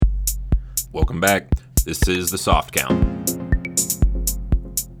Welcome back. This is the Soft Count.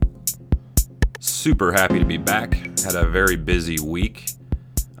 Super happy to be back. Had a very busy week.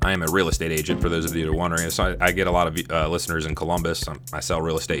 I am a real estate agent, for those of you that are wondering. So I get a lot of listeners in Columbus. I sell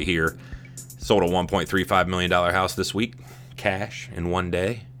real estate here. Sold a $1.35 million house this week, cash in one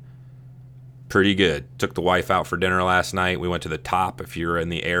day. Pretty good. Took the wife out for dinner last night. We went to the Top. If you're in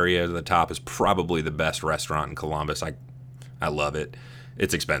the area, the Top is probably the best restaurant in Columbus. I love it.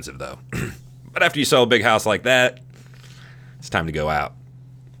 It's expensive, though. But after you sell a big house like that, it's time to go out.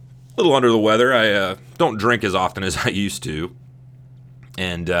 A little under the weather. I don't drink as often as I used to.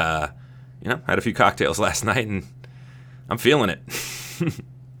 And, had a few cocktails last night, and I'm feeling it.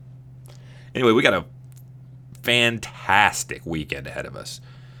 Anyway, we got a fantastic weekend ahead of us.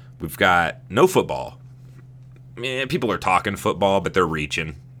 We've got no football. I mean, people are talking football, but they're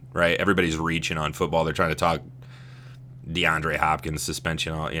reaching, right? Everybody's reaching on football. They're trying to talk DeAndre Hopkins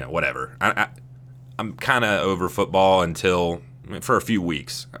suspension, whatever. I'm kind of over football for a few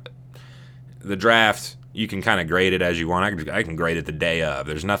weeks. The draft, you can kind of grade it as you want. I can grade it the day of.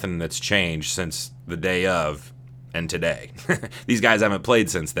 There's nothing that's changed since the day of and today. These guys haven't played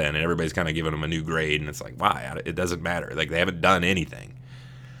since then, and everybody's kind of giving them a new grade, and it's like, why? It doesn't matter. Like, they haven't done anything.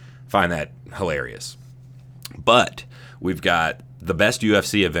 Find that hilarious. But we've got the best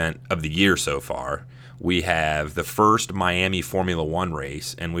UFC event of the year so far. We have the first Miami Formula One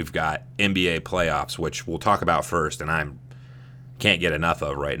race, and we've got NBA playoffs, which we'll talk about first, and I can't get enough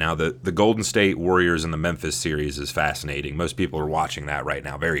of right now. The Golden State Warriors and the Memphis series is fascinating. Most people are watching that right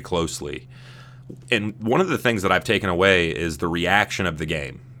now very closely. And one of the things that I've taken away is the reaction of the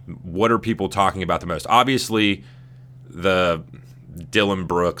game. What are people talking about the most? Obviously, the Dylan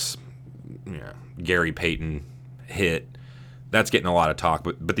Brooks, Gary Payton hit, that's getting a lot of talk.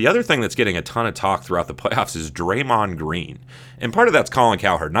 But the other thing that's getting a ton of talk throughout the playoffs is Draymond Green. And part of that's Colin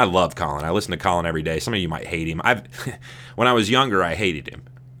Cowherd, and I love Colin. I listen to Colin every day. Some of you might hate him. When I was younger, I hated him.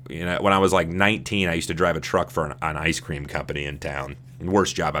 When I was like 19, I used to drive a truck for an ice cream company in town.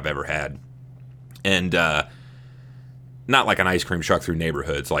 Worst job I've ever had. And not like an ice cream truck through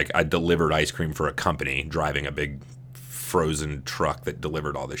neighborhoods. Like, I delivered ice cream for a company, driving a big frozen truck that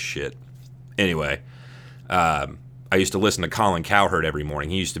delivered all this shit. Anyway, I used to listen to Colin Cowherd every morning.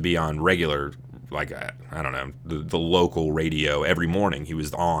 He used to be on regular, the local radio every morning. He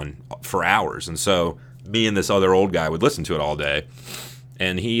was on for hours. And so me and this other old guy would listen to it all day.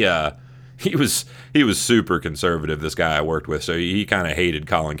 And he was super conservative, this guy I worked with. So he kind of hated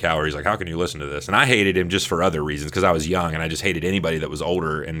Colin Cowherd. He's like, how can you listen to this? And I hated him just for other reasons, because I was young, and I just hated anybody that was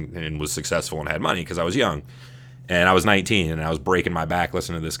older and was successful and had money, because I was young. And I was 19, and I was breaking my back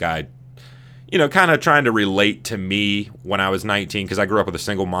listening to this guy, kind of trying to relate to me when I was 19, because I grew up with a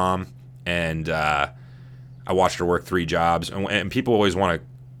single mom, and I watched her work 3 jobs. And people always want to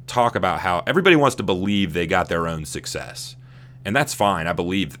talk about how everybody wants to believe they got their own success. And that's fine. I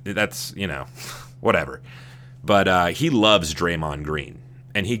believe that's, whatever. But he loves Draymond Green.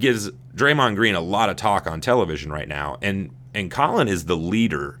 And he gives Draymond Green a lot of talk on television right now. And Colin is the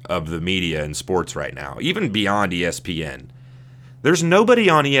leader of the media in sports right now, even beyond ESPN. There's nobody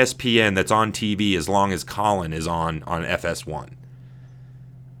on ESPN that's on TV as long as Colin is on FS1.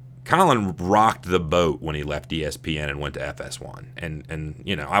 Colin rocked the boat when he left ESPN and went to FS1. And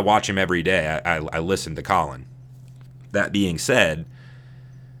I watch him every day. I listen to Colin. That being said,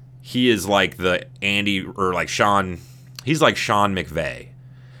 he is like he's like Sean McVay.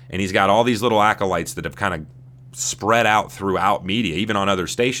 And he's got all these little acolytes that have kind of spread out throughout media, even on other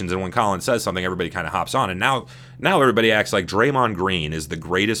stations. And when Colin says something, everybody kind of hops on. And now everybody acts like Draymond Green is the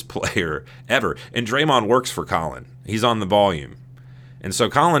greatest player ever. And Draymond works for Colin. He's on the volume. And so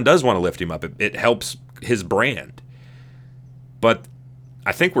Colin does want to lift him up. It helps his brand. But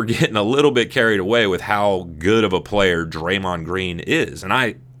I think we're getting a little bit carried away with how good of a player Draymond Green is. And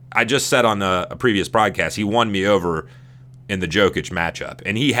I just said on a previous podcast, he won me over in the Jokic matchup.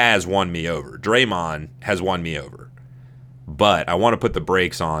 And he has won me over. Draymond has won me over. But I want to put the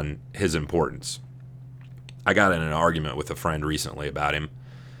brakes on his importance. I got in an argument with a friend recently about him.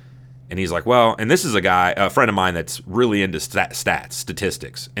 And he's like, well, and this is a friend of mine that's really into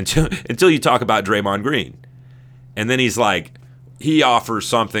statistics, until you talk about Draymond Green. And then he's like, he offers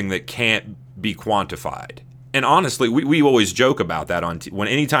something that can't be quantified. And honestly, we always joke about that when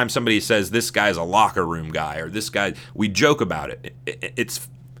anytime somebody says this guy's a locker room guy or this guy, we joke about it.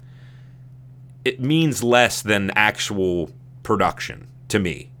 It means less than actual production to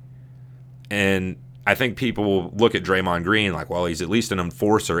me. And I think people look at Draymond Green like, well, he's at least an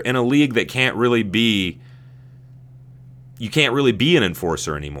enforcer in a league that you can't really be an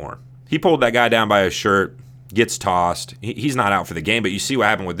enforcer anymore. He pulled that guy down by his shirt. gets tossed. He's not out for the game, but you see what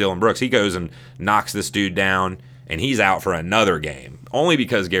happened with Dillon Brooks. He goes and knocks this dude down, and he's out for another game, only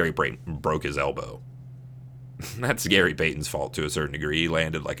because Gary Payton broke his elbow. That's Gary Payton's fault to a certain degree. He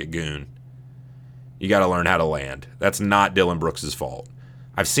landed like a goon. You got to learn how to land. That's not Dillon Brooks' fault.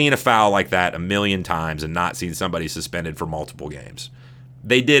 I've seen a foul like that a million times and not seen somebody suspended for multiple games.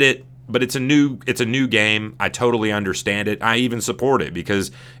 They did it, but it's a new game. I totally understand it. I even support it,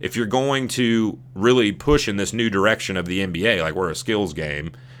 because if you're going to really push in this new direction of the NBA, like we're a skills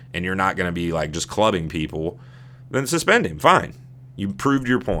game, and you're not going to be like just clubbing people, then suspend him. Fine. You proved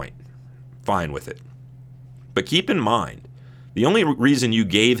your point. Fine with it. But keep in mind, the only reason you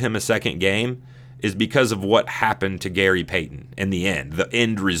gave him a second game is because of what happened to Gary Payton in the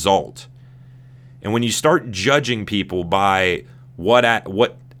end result. And when you start judging people by what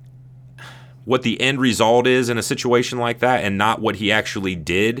the end result is in a situation like that and not what he actually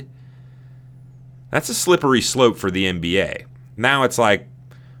did, that's a slippery slope for the NBA. Now it's like,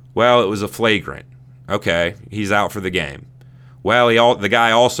 well, it was a flagrant. Okay, he's out for the game. Well, the guy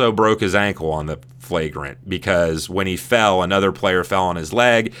also broke his ankle on the flagrant, because when he fell, another player fell on his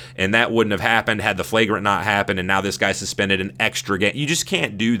leg, and that wouldn't have happened had the flagrant not happened, and now this guy suspended an extra game. You just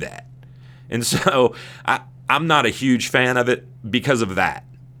can't do that. And so I'm not a huge fan of it because of that.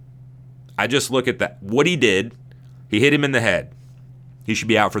 I just look at that. What he did, he hit him in the head. He should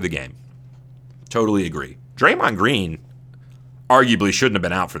be out for the game. Totally agree. Draymond Green arguably shouldn't have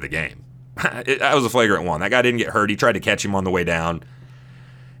been out for the game. That was a flagrant one. That guy didn't get hurt. He tried to catch him on the way down.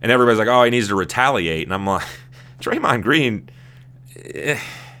 And everybody's like, oh, he needs to retaliate. And I'm like, Draymond Green, it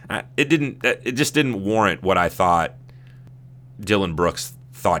just didn't warrant what I thought Dillon Brooks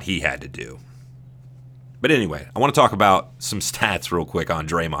thought he had to do. But anyway, I want to talk about some stats real quick on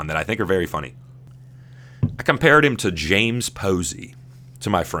Draymond that I think are very funny. I compared him to James Posey, to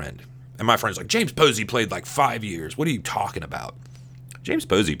my friend. And my friend's like, James Posey played like 5 years. What are you talking about? James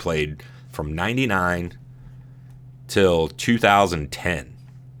Posey played from 99 till 2010.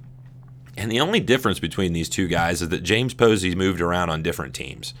 And the only difference between these two guys is that James Posey moved around on different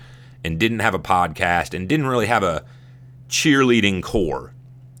teams and didn't have a podcast and didn't really have a cheerleading core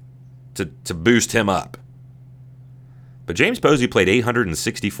to boost him up. But James Posey played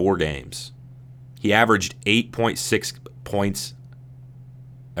 864 games. He averaged 8.6 points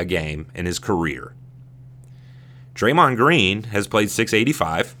a game in his career. Draymond Green has played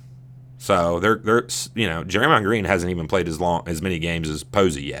 685. So Draymond Green hasn't even played as many games as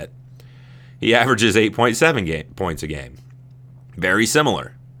Posey yet. He averages 8.7 points a game. Very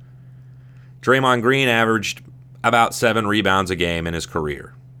similar. Draymond Green averaged about 7 rebounds a game in his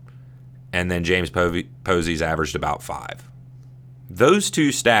career. And then James Posey's averaged about 5. Those two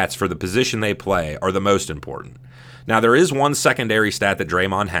stats for the position they play are the most important. Now, there is one secondary stat that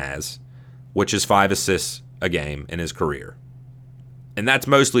Draymond has, which is 5 assists a game in his career. And that's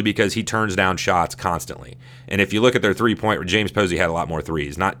mostly because he turns down shots constantly. And if you look at their three-point, James Posey had a lot more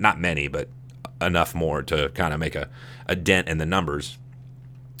threes. Not many, but enough more to kind of make a dent in the numbers.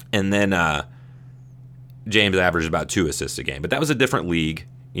 And then James averaged about 2 assists a game. But that was a different league,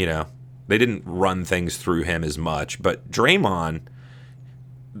 you know. They didn't run things through him as much. But Draymond,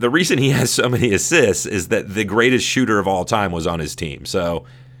 the reason he has so many assists is that the greatest shooter of all time was on his team. So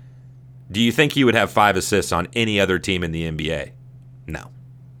do you think he would have 5 assists on any other team in the NBA? No.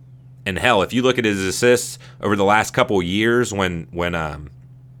 And hell, if you look at his assists over the last couple of years when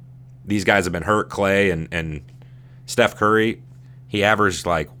these guys have been hurt, Clay and Steph Curry, he averaged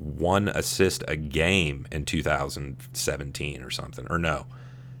like 1 assist a game in 2017 or something. Or no,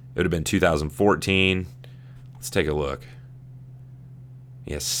 it would have been 2014. Let's take a look.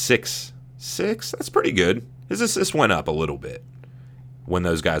 He has 6. That's pretty good. His assists went up a little bit when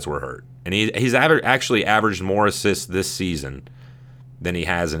those guys were hurt. And he's actually averaged more assists this season than he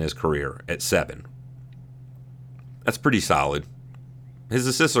has in his career at 7. That's pretty solid. His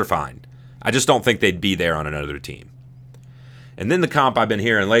assists are fine. I just don't think they'd be there on another team. And then the comp I've been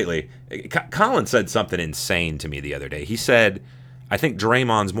hearing lately, Colin said something insane to me the other day. He said, I think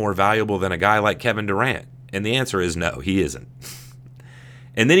Draymond's more valuable than a guy like Kevin Durant. And the answer is no, he isn't.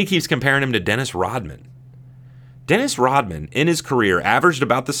 And then he keeps comparing him to Dennis Rodman. Dennis Rodman, in his career, averaged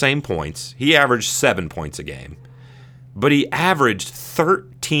about the same points. He averaged 7 points a game. But he averaged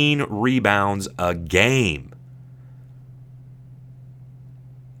 13 rebounds a game.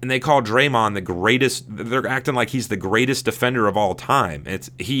 And they call Draymond the greatest. They're acting like he's the greatest defender of all time.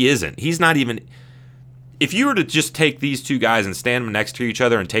 He isn't. He's not even. If you were to just take these two guys and stand them next to each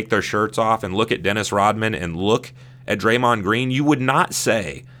other and take their shirts off and look at Dennis Rodman and look at Draymond Green, you would not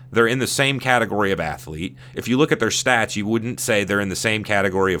say they're in the same category of athlete. If you look at their stats, you wouldn't say they're in the same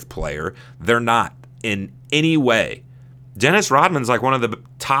category of player. They're not. in any way. Dennis Rodman's like one of the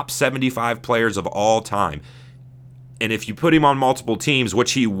top 75 players of all time. And if you put him on multiple teams,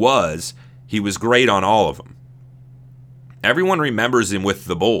 which he was great on all of them. Everyone remembers him with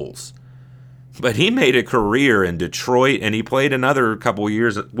the Bulls. But he made a career in Detroit, and he played another couple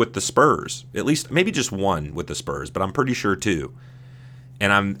years with the Spurs. At least, maybe just one with the Spurs, but I'm pretty sure two.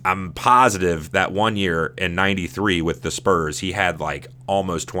 And I'm positive that 1 year in 93 with the Spurs, he had like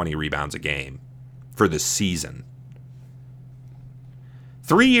almost 20 rebounds a game for the season.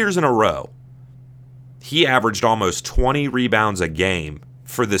 3 years in a row, he averaged almost 20 rebounds a game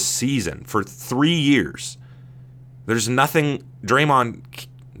for the season for 3 years. There's nothing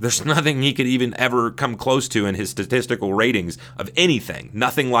he could even ever come close to in his statistical ratings of anything.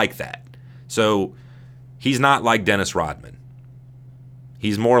 Nothing like that. So he's not like Dennis Rodman.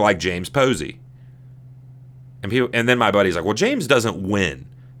 He's more like James Posey. And then my buddy's like, well, James doesn't win.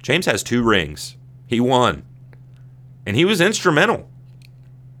 James has 2 rings. He won. And he was instrumental.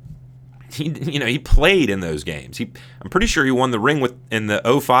 He played in those games. I'm pretty sure he won the ring in the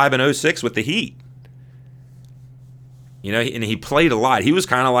 05 and 06 with the Heat. And he played a lot. He was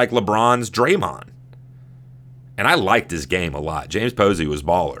kind of like LeBron's Draymond. And I liked his game a lot. James Posey was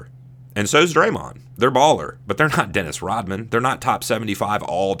baller. And so's Draymond. They're baller. But they're not Dennis Rodman. They're not top 75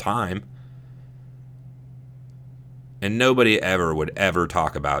 all time. And nobody would ever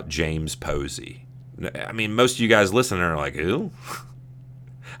talk about James Posey. I mean, most of you guys listening are like, who?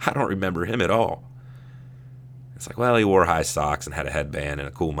 I don't remember him at all. It's like, well, he wore high socks and had a headband and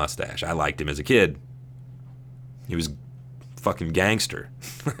a cool mustache. I liked him as a kid. He was fucking gangster.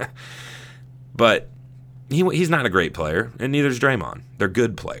 But he's not a great player, and neither is Draymond. They're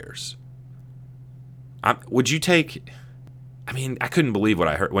good players. Would you take... I mean, I couldn't believe what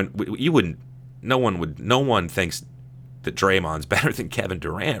I heard. No one thinks that Draymond's better than Kevin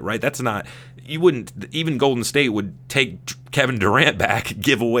Durant, right? That's not... You wouldn't... Even Golden State would take Kevin Durant back,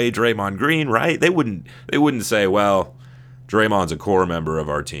 give away Draymond Green, right? They wouldn't say, well, Draymond's a core member of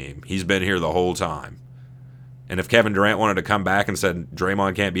our team. He's been here the whole time. And if Kevin Durant wanted to come back and said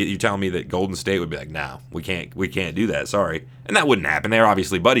Draymond can't be, you telling me that Golden State would be like, no, we can't do that. Sorry. And that wouldn't happen. They're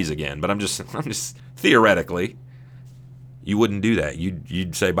obviously buddies again. But I'm just theoretically, you wouldn't do that.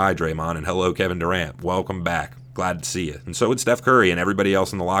 You'd say bye, Draymond, and hello, Kevin Durant. Welcome back. Glad to see you. And so would Steph Curry and everybody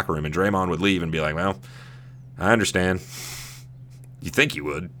else in the locker room. And Draymond would leave and be like, well, I understand. You think he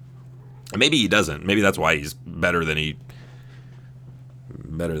would. And maybe he doesn't. Maybe that's why he's better than he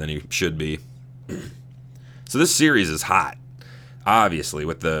should be. So this series is hot, obviously,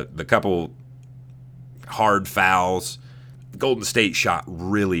 with the couple hard fouls. Golden State shot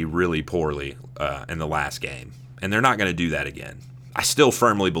really, really poorly in the last game, and they're not going to do that again. I still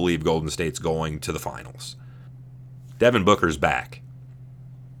firmly believe Golden State's going to the finals. Devin Booker's back,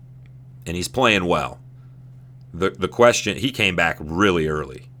 and he's playing well. The question, he came back really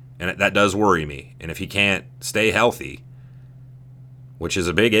early, and that does worry me. And if he can't stay healthy, which is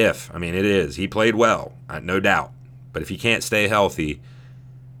a big if. I mean, it is. He played well, no doubt. But if he can't stay healthy,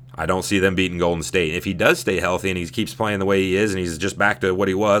 I don't see them beating Golden State. If he does stay healthy and he keeps playing the way he is and he's just back to what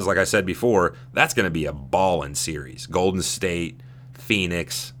he was, like I said before, that's going to be a ballin' series. Golden State,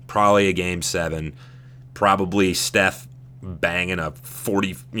 Phoenix, probably a Game 7, probably Steph banging a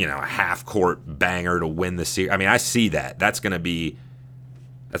 40, half-court banger to win the series. I mean, I see that. That's going to be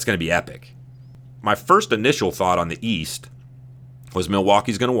epic. My first initial thought on the East was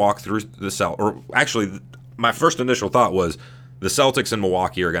Milwaukee's going to walk through the Celtics. Or actually, my first initial thought was the Celtics and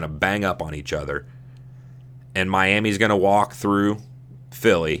Milwaukee are going to bang up on each other, and Miami's going to walk through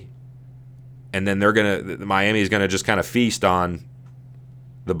Philly, and then Miami's going to just kind of feast on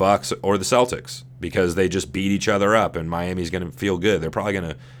the Bucks or the Celtics because they just beat each other up, and Miami's going to feel good. They're probably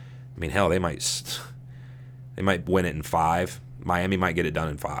going to, I mean, hell, they might win it in 5. Miami might get it done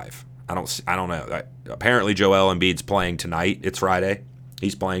in 5. I don't know. Apparently, Joel Embiid's playing tonight. It's Friday.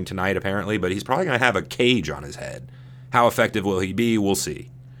 He's playing tonight, apparently, but he's probably going to have a cage on his head. How effective will he be? We'll see.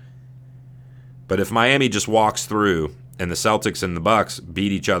 But if Miami just walks through and the Celtics and the Bucks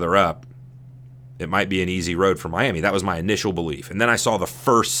beat each other up, it might be an easy road for Miami. That was my initial belief. And then I saw the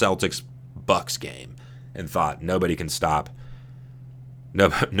first Celtics-Bucks game and thought, nobody can stop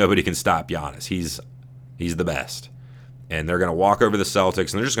Giannis. He's the best. And they're going to walk over the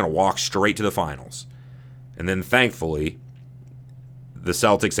Celtics, and they're just going to walk straight to the finals. And then, thankfully, the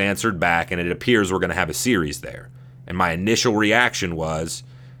Celtics answered back, and it appears we're going to have a series there. And my initial reaction was,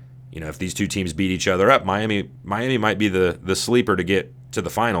 if these two teams beat each other up, Miami might be the sleeper to get to the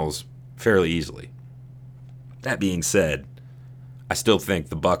finals fairly easily. That being said, I still think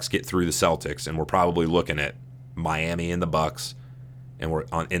the Bucks get through the Celtics, and we're probably looking at Miami and the Bucks and we're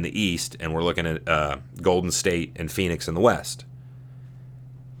in the East, and we're looking at Golden State and Phoenix in the West.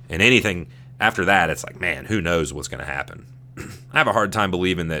 And anything after that, it's like, man, who knows what's going to happen. I have a hard time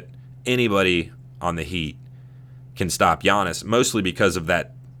believing that anybody on the Heat can stop Giannis, mostly because of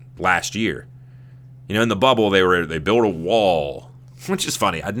that last year. You know, in the bubble, they built a wall, which is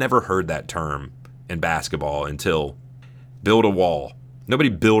funny. I'd never heard that term in basketball until build a wall. Nobody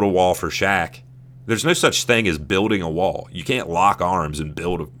built a wall for Shaq. There's no such thing as building a wall. You can't lock arms and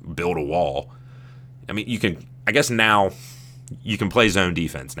build a wall. I mean, you can. I guess now you can play zone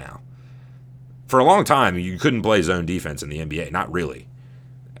defense now. For a long time, you couldn't play zone defense in the NBA. Not really.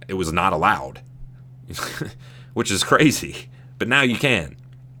 It was not allowed, which is crazy. But now you can.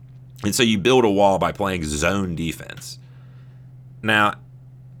 And so you build a wall by playing zone defense. Now,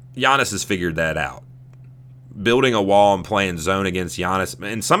 Giannis has figured that out. Building a wall and playing zone against Giannis,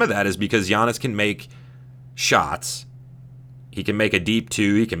 and some of that is because Giannis can make shots. He can make a deep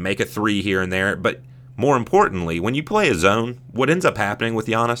two. He can make a three here and there. But more importantly, when you play a zone, what ends up happening with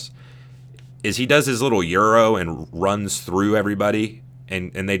Giannis is he does his little Euro and runs through everybody,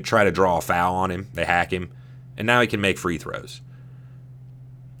 and they try to draw a foul on him. They hack him, and now he can make free throws.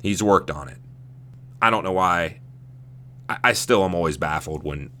 He's worked on it. I don't know why. I still am always baffled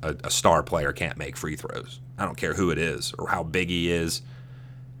when a star player can't make free throws. I don't care who it is or how big he is.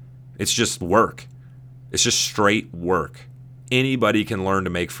 It's just work. It's just straight work. Anybody can learn to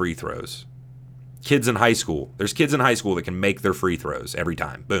make free throws. Kids in high school. There's kids in high school that can make their free throws every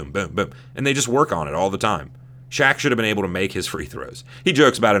time. Boom, boom, boom. And they just work on it all the time. Shaq should have been able to make his free throws. He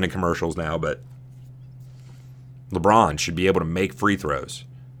jokes about it in commercials now, but LeBron should be able to make free throws.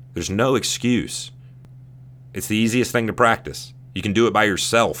 There's no excuse. It's the easiest thing to practice. You can do it by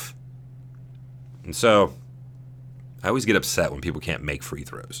yourself. And so, I always get upset when people can't make free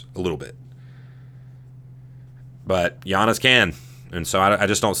throws. A little bit. But Giannis can. And so I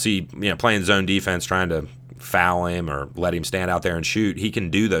just don't see, playing zone defense, trying to foul him or let him stand out there and shoot. He can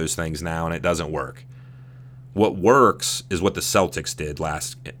do those things now, and it doesn't work. What works is what the Celtics did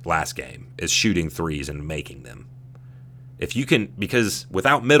last game, is shooting threes and making them. If you can, because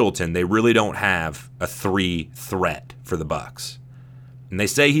without Middleton, they really don't have a three threat for the Bucks. And they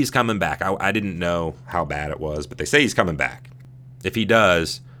say he's coming back. I didn't know how bad it was, but they say he's coming back. If he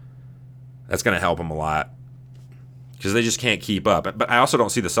does, that's going to help him a lot, because they just can't keep up. But I also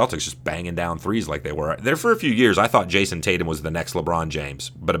don't see the Celtics just banging down threes like they were. There for a few years, I thought Jason Tatum was the next LeBron James,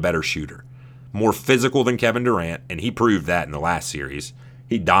 but a better shooter. More physical than Kevin Durant, and he proved that in the last series.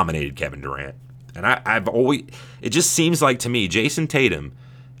 He dominated Kevin Durant. And it just seems like to me, Jason Tatum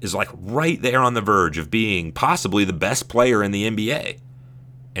is like right there on the verge of being possibly the best player in the NBA.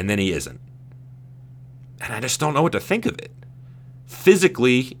 And then he isn't. And I just don't know what to think of it.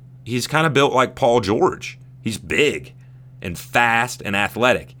 Physically, he's kind of built like Paul George. He's big and fast and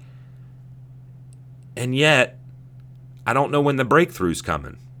athletic. And yet, I don't know when the breakthrough's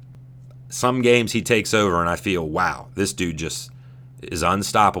coming. Some games he takes over and I feel, wow, this dude just is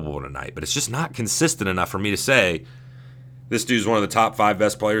unstoppable tonight. But it's just not consistent enough for me to say this dude's one of the top 5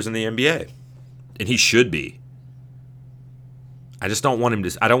 best players in the NBA. And he should be. I just don't want him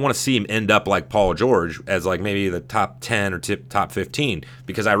to. I don't want to see him end up like Paul George as like maybe the top 10 or top 15,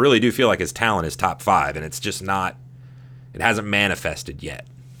 because I really do feel like his talent is top 5, and it's just not. It hasn't manifested yet.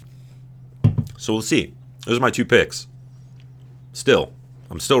 So we'll see. Those are my 2 picks.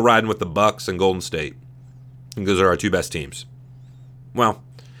 I'm still riding with the Bucks and Golden State. I think those are our 2 best teams. Well,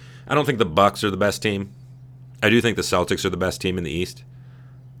 I don't think the Bucks are the best team. I do think the Celtics are the best team in the East,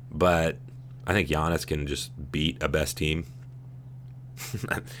 but I think Giannis can just beat a best team.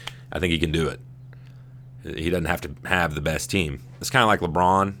 I think he can do it. He doesn't have to have the best team. It's kind of like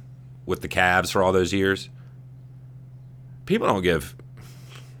LeBron with the Cavs for all those years. People don't give.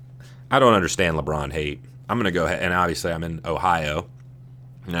 I don't understand LeBron hate. I'm going to go ahead, and obviously I'm in Ohio,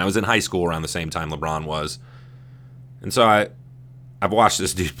 and I was in high school around the same time LeBron was. And so I've watched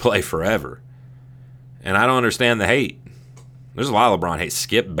this dude play forever, and I don't understand the hate. There's a lot of LeBron hate.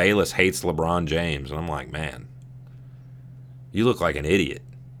 Skip Bayless hates LeBron James, and I'm like, man, you look like an idiot.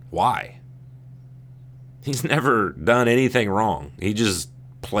 Why? He's never done anything wrong. He just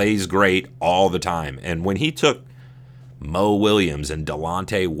plays great all the time. And when he took Mo Williams and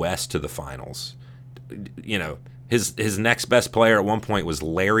Delonte West to the finals, his next best player at one point was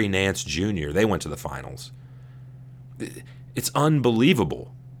Larry Nance Jr. They went to the finals. It's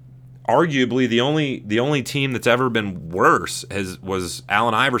unbelievable. Arguably, the only team that's ever been worse was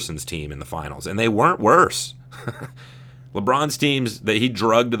Allen Iverson's team in the finals, and they weren't worse. LeBron's teams that he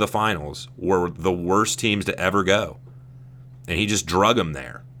drugged to the finals were the worst teams to ever go. And he just drug them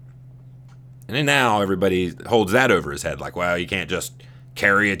there. And then now everybody holds that over his head like, well, you can't just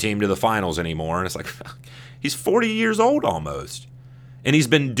carry a team to the finals anymore. And it's like, he's 40 years old almost. And he's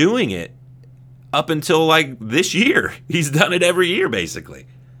been doing it up until like this year. He's done it every year basically.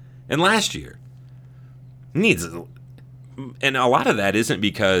 And last year. And a lot of that isn't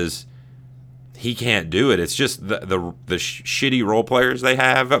because he can't do it. It's just the shitty role players they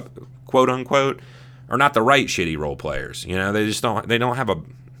have, quote unquote, are not the right shitty role players. You know, they don't have a.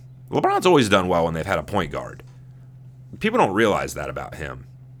 LeBron's always done well when they've had a point guard. People don't realize that about him.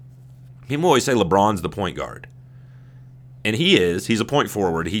 People always say LeBron's the point guard. And he is. He's a point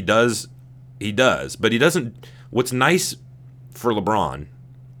forward. He does. But he doesn't. What's nice for LeBron,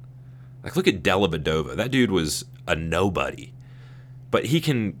 like look at Dellavedova. That dude was a nobody. But he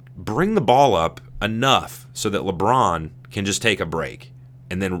can bring the ball up enough so that LeBron can just take a break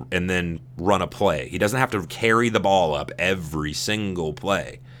and then run a play. He doesn't have to carry the ball up every single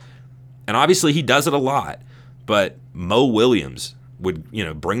play. And obviously he does it a lot. But Mo Williams would,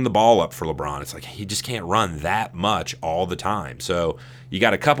 bring the ball up for LeBron. It's like he just can't run that much all the time. So you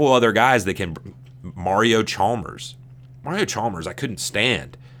got a couple other guys that can. Mario Chalmers, I couldn't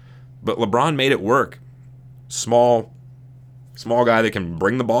stand, but LeBron made it work. Small guy that can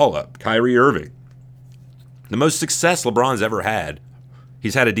bring the ball up. Kyrie Irving, the most success LeBron's ever had.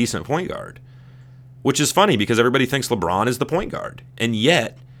 He's had a decent point guard, which is funny because everybody thinks LeBron is the point guard, and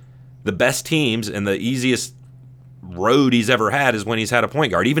yet the best teams and the easiest road he's ever had is when he's had a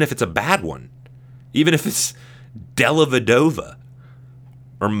point guard, even if it's a bad one, even if it's Dellavedova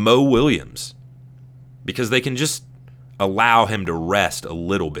or Mo Williams, because they can just allow him to rest a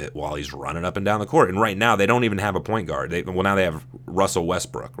little bit while he's running up and down the court. And right now they don't even have a point guard. Now they have Russell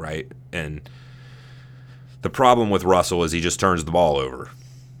Westbrook, right? And the problem with Russell is he just turns the ball over.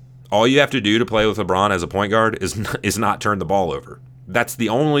 All you have to do to play with LeBron as a point guard is not turn the ball over. That's the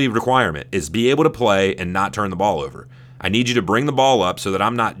only requirement, is be able to play and not turn the ball over. I need you to bring the ball up so that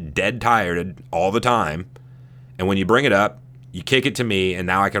I'm not dead tired all the time. And when you bring it up, you kick it to me, and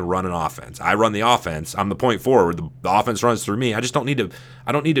now I can run an offense. I run the offense. I'm the point forward. The offense runs through me. I don't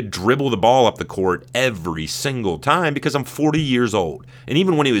need to dribble the ball up the court every single time because I'm 40 years old. And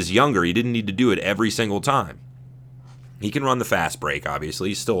even when he was younger, he didn't need to do it every single time. He can run the fast break, obviously.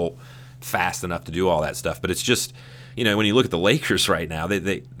 He's still fast enough to do all that stuff. But it's just, when you look at the Lakers right now,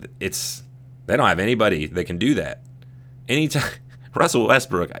 they don't have anybody that can do that. Anytime Russell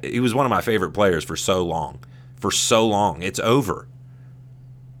Westbrook, he was one of my favorite players for so long. It's over.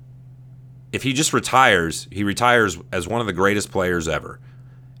 If he just retires, he retires as one of the greatest players ever.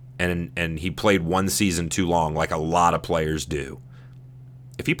 And he played one season too long, like a lot of players do.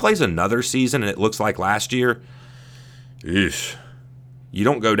 If he plays another season and it looks like last year, you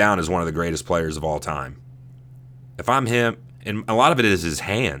don't go down as one of the greatest players of all time. If I'm him, and a lot of it is his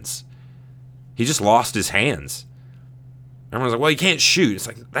hands. He just lost his hands. Everyone's like, well, he can't shoot. It's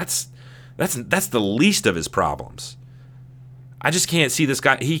like, that's the least of his problems. I just can't see this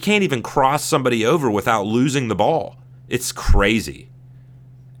guy. He can't even cross somebody over without losing the ball. It's crazy.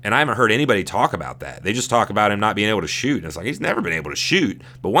 And I haven't heard anybody talk about that. They just talk about him not being able to shoot. And it's like, he's never been able to shoot.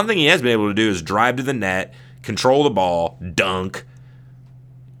 But one thing he has been able to do is drive to the net, control the ball, dunk,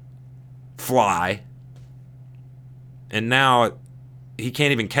 fly. And now he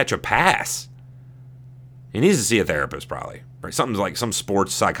can't even catch a pass. He needs to see a therapist probably. Right? Something like some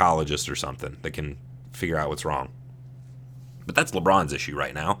sports psychologist or something that can figure out what's wrong. But that's LeBron's issue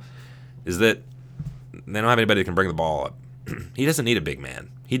right now, is that they don't have anybody that can bring the ball up. He doesn't need a big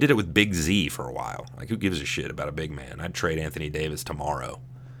man. He did it with Big Z for a while. Like, who gives a shit about a big man? I'd trade Anthony Davis tomorrow.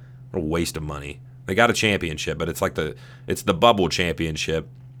 What a waste of money. They got a championship, but it's like it's the bubble championship,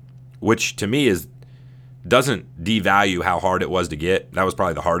 which to me doesn't devalue how hard it was to get. That was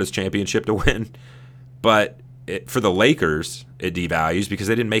probably the hardest championship to win. But for the Lakers, it devalues because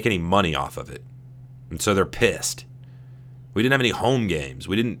they didn't make any money off of it. And so they're pissed. We didn't have any home games.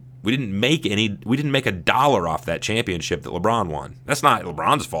 We didn't make $1 off that championship that LeBron won. That's not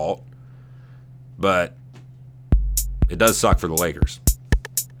LeBron's fault. But it does suck for the Lakers.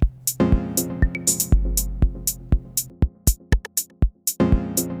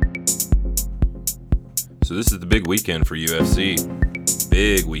 So this is the big weekend for UFC.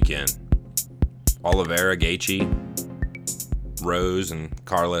 Big weekend. Oliveira, Gaethje, Rose, and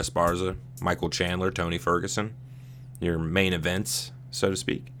Carla Esparza, Michael Chandler, Tony Ferguson. Your main events, so to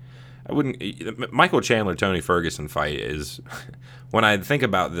speak. Michael Chandler, Tony Ferguson fight is, when I think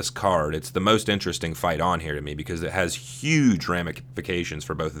about this card, it's the most interesting fight on here to me because it has huge ramifications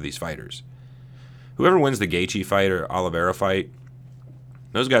for both of these fighters. Whoever wins the Gaethje fight or Oliveira fight,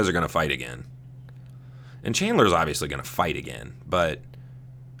 those guys are going to fight again. And Chandler's obviously going to fight again, but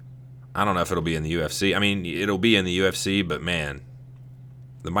I don't know if it'll be in the UFC. I mean, it'll be in the UFC, but man,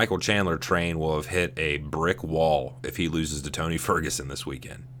 the Michael Chandler train will have hit a brick wall if he loses to Tony Ferguson this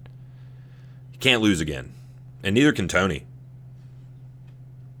weekend. He can't lose again, and neither can Tony.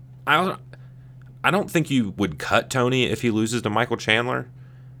 I don't think you would cut Tony if he loses to Michael Chandler.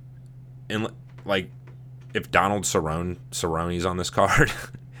 And like, if Donald Cerrone's on this card,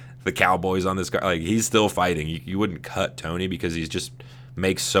 the Cowboys on this card, like, he's still fighting. You wouldn't cut Tony because he's just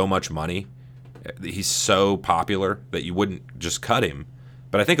makes so much money. He's so popular that you wouldn't just cut him.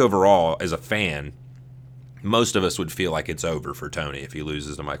 But I think overall, as a fan, most of us would feel like it's over for Tony if he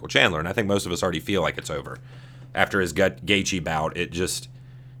loses to Michael Chandler. And I think most of us already feel like it's over. After his Gaethje bout, he just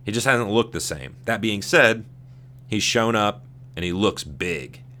hasn't looked the same. That being said, he's shown up and he looks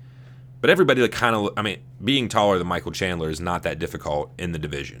big. But everybody being taller than Michael Chandler is not that difficult in the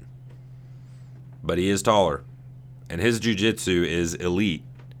division. But he is taller. And his jiu-jitsu is elite.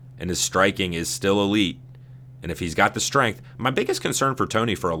 And his striking is still elite. And if he's got the strength, my biggest concern for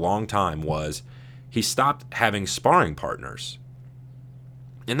Tony for a long time was he stopped having sparring partners.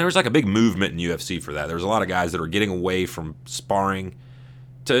 And there was like a big movement in UFC for that. There was a lot of guys that were getting away from sparring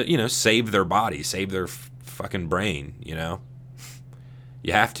to, save their body, save their fucking brain,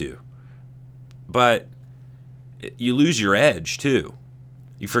 You have to. But you lose your edge, too.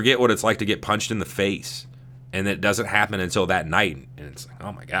 You forget what it's like to get punched in the face. And it doesn't happen until that night. And it's like,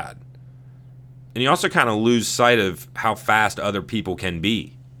 oh, my God. And you also kind of lose sight of how fast other people can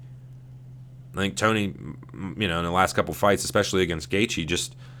be. I think Tony, in the last couple fights, especially against Gaethje,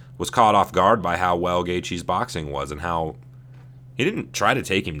 just was caught off guard by how well Gaethje's boxing was and how he didn't try to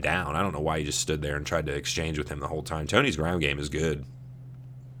take him down. I don't know why he just stood there and tried to exchange with him the whole time. Tony's ground game is good.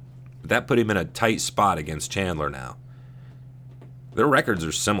 But that put him in a tight spot against Chandler now. Their records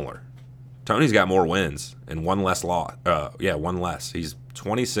are similar. Tony's got more wins and one less loss. One less. He's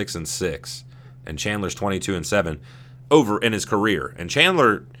 26-6, and Chandler's 22-7 over in his career. And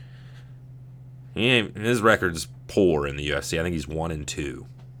Chandler, his record's poor in the UFC. I think he's 1-2.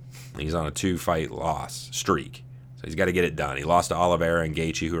 He's on a 2-fight loss streak. So he's got to get it done. He lost to Oliveira and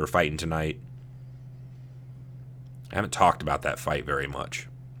Gaethje, who are fighting tonight. I haven't talked about that fight very much,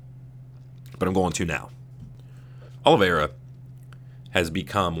 but I'm going to now. Oliveira has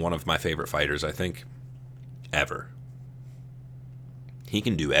become one of my favorite fighters, I think, ever. He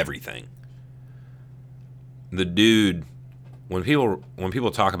can do everything. The dude, when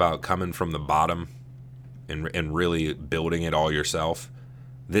people talk about coming from the bottom and really building it all yourself,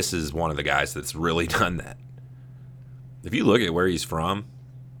 this is one of the guys that's really done that. If you look at where he's from,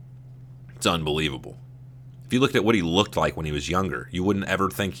 it's unbelievable. If you looked at what he looked like when he was younger, you wouldn't ever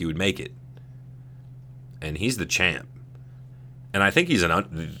think he would make it. And he's the champ. And I think he's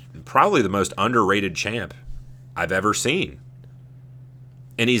probably the most underrated champ I've ever seen.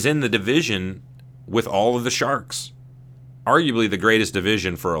 And he's in the division with all of the Sharks. Arguably the greatest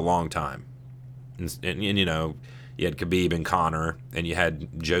division for a long time. And you had Khabib and Conor, and you had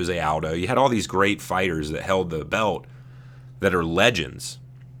Jose Aldo. You had all these great fighters that held the belt that are legends.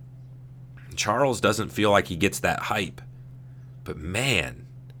 Charles doesn't feel like he gets that hype. But man,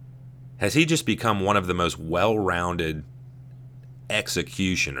 has he just become one of the most well-rounded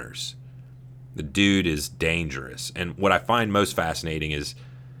executioners. The dude is dangerous. And what I find most fascinating is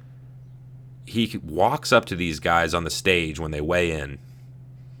he walks up to these guys on the stage when they weigh in,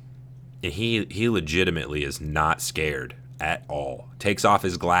 and he legitimately is not scared at all. Takes off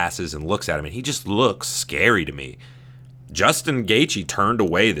his glasses and looks at him, and he just looks scary to me. Justin Gaethje turned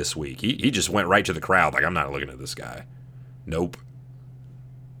away this week. He just went right to the crowd like, I'm not looking at this guy. Nope.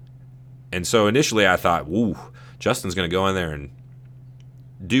 And so initially I thought, woo, Justin's going to go in there and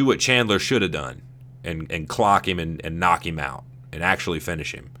do what Chandler should have done and clock him and knock him out and actually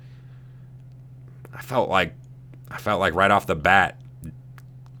finish him. I felt like right off the bat,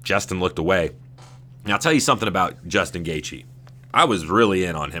 Justin looked away. Now, I'll tell you something about Justin Gaethje. I was really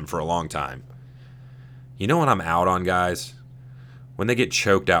in on him for a long time. You know what I'm out on, guys? When they get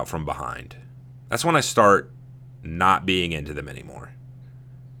choked out from behind. That's when I start not being into them anymore.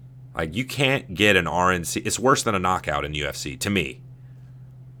 Like, you can't get an RNC. It's worse than a knockout in UFC, to me.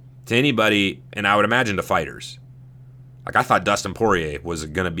 To anybody, and I would imagine to fighters. Like, I thought Dustin Poirier was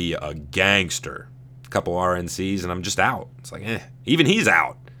going to be a gangster. A couple RNCs, and I'm just out. It's like, even he's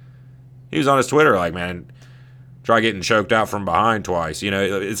out. He was on his Twitter like, man, try getting choked out from behind twice.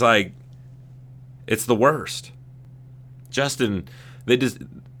 It's like, it's the worst. Justin,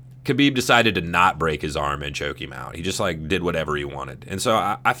 Khabib decided to not break his arm and choke him out. He just did whatever he wanted. And so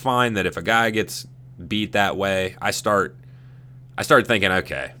I find that if a guy gets beat that way, I start thinking,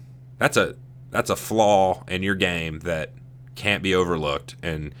 okay, that's a flaw in your game that can't be overlooked.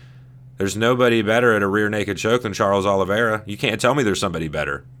 And There's nobody better at a rear naked choke than Charles Oliveira. You can't tell me there's somebody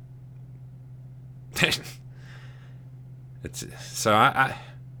better. I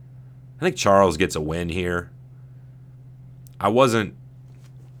think Charles gets a win here.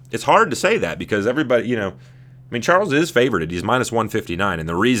 It's hard to say that because everybody, Charles is favored. He's minus 159, and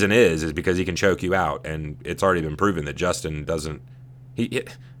the reason is because he can choke you out, and it's already been proven that Justin doesn't.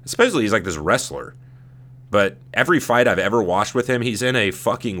 Supposedly he's like this wrestler, but every fight I've ever watched with him, he's in a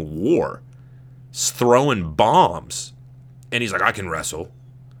fucking war. He's throwing bombs, and he's like, I can wrestle.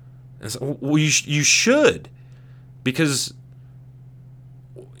 And it's like, well, you should, because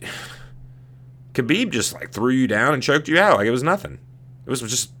Khabib just like threw you down and choked you out like it was nothing. It was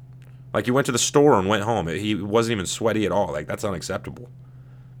just like you went to the store and went home. He wasn't even sweaty at all. Like, that's unacceptable.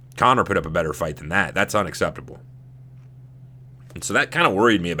 Conor put up a better fight than that. That's unacceptable. And so that kind of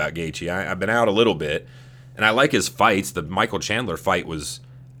worried me about Gaethje. I've been out a little bit, and I like his fights. The Michael Chandler fight was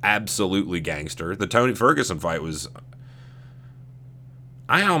absolutely gangster. The Tony Ferguson fight was...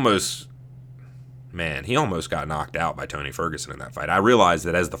 he almost got knocked out by Tony Ferguson in that fight. I realized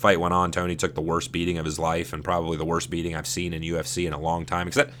that as the fight went on, Tony took the worst beating of his life and probably the worst beating I've seen in UFC in a long time.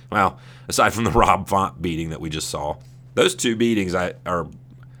 Aside from the Rob Font beating that we just saw. Those two beatings are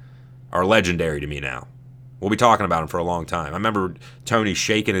legendary to me now. We'll be talking about them for a long time. I remember Tony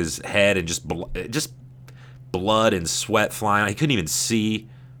shaking his head and just blood and sweat flying. He couldn't even see.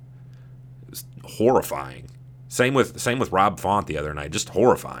 It was horrifying. Same with Rob Font the other night. Just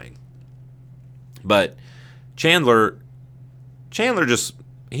horrifying. But Chandler just,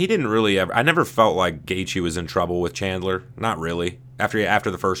 he didn't really ever, I never felt like Gaethje was in trouble with Chandler. Not really. After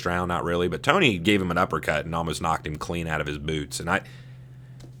the first round, not really. But Tony gave him an uppercut and almost knocked him clean out of his boots. And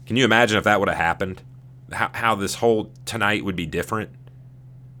can you imagine if that would have happened? How this whole tonight would be different?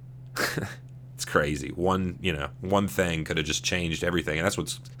 It's crazy. One thing could have just changed everything. And that's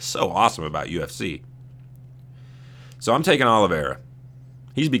what's so awesome about UFC. So I'm taking Oliveira.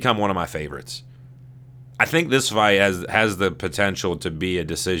 He's become one of my favorites. I think this fight has the potential to be a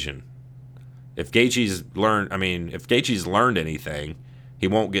decision. If Gaethje's learned anything, he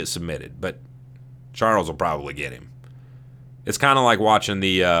won't get submitted. But Charles will probably get him. It's kind of like watching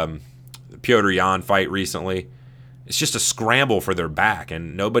the Petr Yan fight recently. It's just a scramble for their back,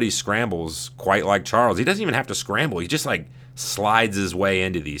 and nobody scrambles quite like Charles. He doesn't even have to scramble. He just like slides his way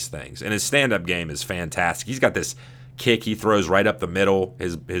into these things. And his stand-up game is fantastic. He's got this kick he throws right up the middle.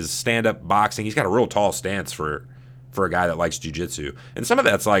 His stand-up boxing, he's got a real tall stance for a guy that likes jiu-jitsu. And some of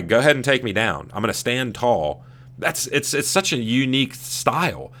that's like, go ahead and take me down. I'm going to stand tall. It's such a unique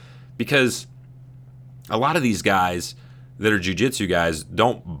style because a lot of these guys that are jiu-jitsu guys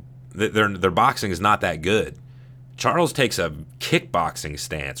their boxing is not that good. Charles takes a kickboxing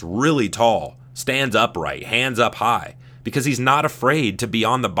stance, really tall, stands upright, hands up high, because he's not afraid to be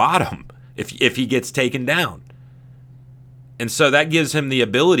on the bottom if he gets taken down. And so that gives him the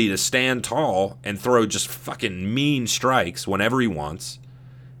ability to stand tall and throw just fucking mean strikes whenever he wants.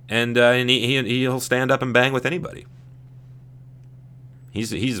 And he'll stand up and bang with anybody.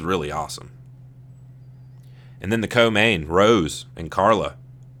 He's really awesome. And then the co-main, Rose and Carla.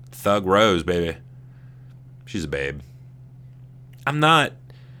 Thug Rose, baby. She's a babe.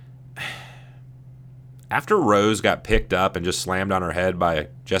 After Rose got picked up and just slammed on her head by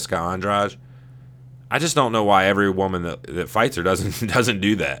Jessica Andrade, I just don't know why every woman that fights her doesn't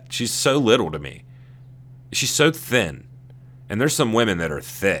do that. She's so little to me. She's so thin. And there's some women that are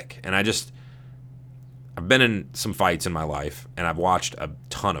thick. And I've been in some fights in my life, and I've watched a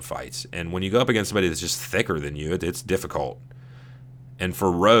ton of fights. And when you go up against somebody that's just thicker than you, it's difficult. And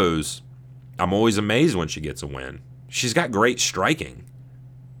for Rose, I'm always amazed when she gets a win. She's got great striking.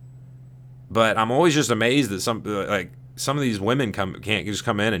 But I'm always just amazed that some of these women can't just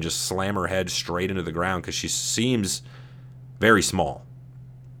come in and just slam her head straight into the ground because she seems very small.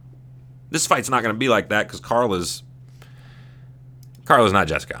 This fight's not going to be like that because Carla's not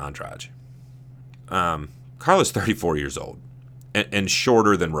Jessica Andrade. Carla's 34 years old and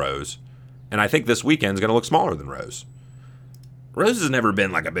shorter than Rose. And I think this weekend's going to look smaller than Rose. Rose has never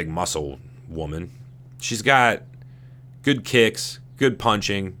been like a big muscle woman. She's got good kicks, good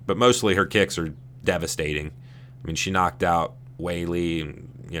punching, but mostly her kicks are devastating. I mean, she knocked out Whaley,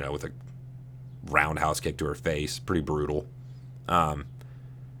 with a roundhouse kick to her face. Pretty brutal. I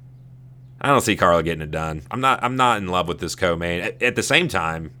don't see Carla getting it done. I'm not in love with this co-main. At the same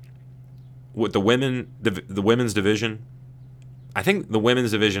time, with the women's division, I think the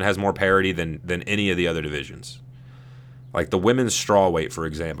women's division has more parity than any of the other divisions. Like the women's strawweight, for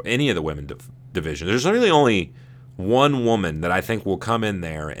example, any of the women's division. There's really only one woman that I think will come in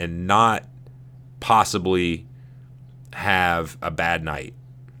there and not possibly have a bad night.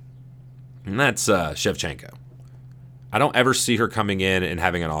 and that's Shevchenko. I don't ever see her coming in and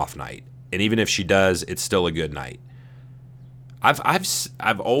having an off night, and even if she does, it's still a good night.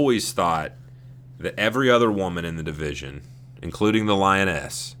 I've always thought that every other woman in the division, including the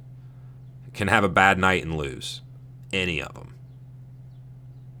Lioness, can have a bad night and lose. Any of them.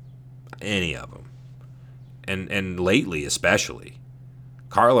 Any of them. And lately, especially,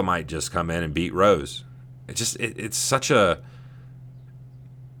 Carla might just come in and beat Rose. It's such a...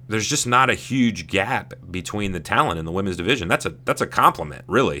 There's just not a huge gap between the talent in the women's division. That's a compliment,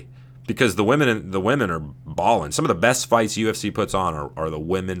 really, because the women are balling. Some of the best fights UFC puts on are the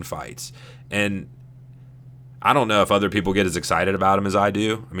women fights, and I don't know if other people get as excited about them as I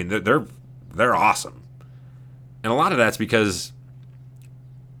do. I mean, they're awesome, and a lot of that's because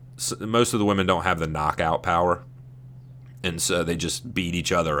most of the women don't have the knockout power, and so they just beat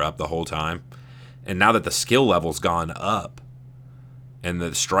each other up the whole time. And now that the skill level's gone up and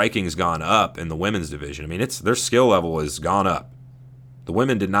the striking's gone up in the women's division, I mean, their skill level has gone up. The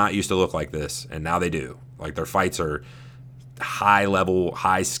women did not used to look like this, and now they do. Like, their fights are high level,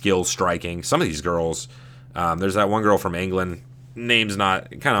 high skill striking. Some of these girls, there's that one girl from England, name's not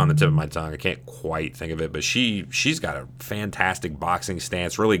kind of on the tip of my tongue. I can't quite think of it, but she's got a fantastic boxing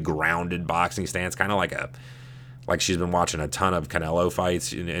stance, really grounded boxing stance, kind of like she's been watching a ton of Canelo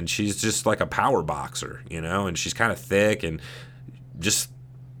fights, and she's just like a power boxer, and she's kind of thick and just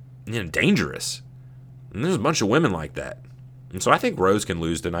dangerous. And there's a bunch of women like that. And so I think Rose can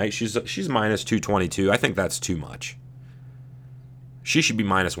lose tonight. She's minus 222. I think that's too much. She should be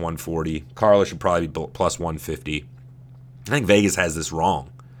minus 140. Carla should probably be plus 150. I think Vegas has this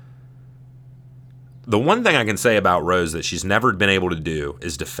wrong. The one thing I can say about Rose that she's never been able to do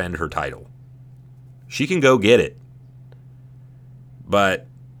is defend her title. She can go get it. But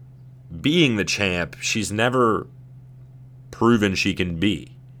being the champ, she's never proven she can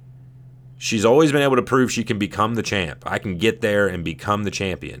be. She's always been able to prove she can become the champ. I can get there and become the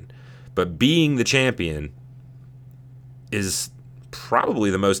champion. But being the champion is probably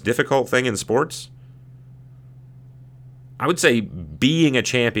the most difficult thing in sports. I would say being a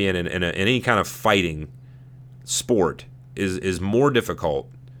champion in any kind of fighting sport is more difficult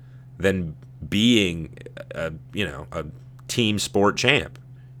than being a team sport champ.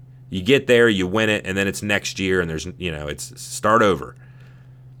 You get there, you win it, and then it's next year, and it's start over.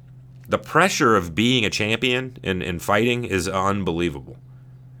 The pressure of being a champion in fighting is unbelievable.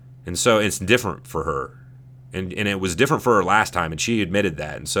 And so it's different for her. And it was different for her last time, and she admitted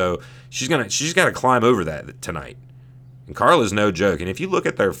that. And so she's got to climb over that tonight. And Carla's no joke. And if you look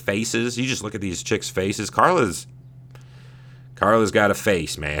at their faces, you just look at these chicks' faces, Carla's got a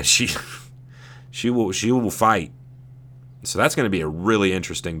face, man. She will fight. So that's going to be a really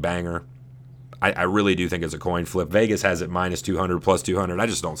interesting banger. I really do think it's a coin flip. Vegas has it minus 200, plus 200. I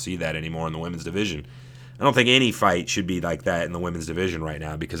just don't see that anymore in the women's division. I don't think any fight should be like that in the women's division right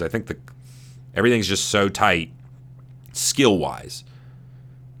now, because I think everything's just so tight skill-wise.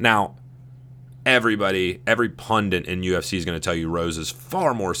 Now, every pundit in UFC is going to tell you Rose is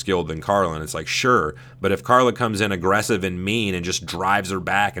far more skilled than Carla, and it's like, sure, but if Carla comes in aggressive and mean and just drives her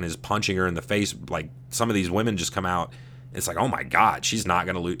back and is punching her in the face, like some of these women just come out, it's like, oh my God, she's not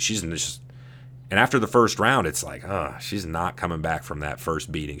going to lose. And after the first round, it's like, she's not coming back from that first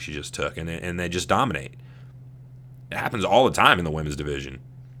beating she just took, and they just dominate. It happens all the time in the women's division.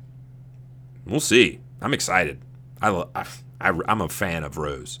 We'll see. I'm excited. I'm a fan of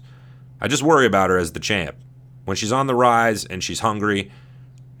Rose. I just worry about her as the champ. When she's on the rise and she's hungry,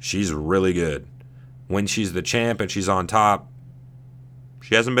 she's really good. When she's the champ and she's on top,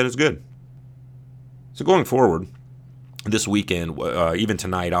 she hasn't been as good. So going forward, this weekend, even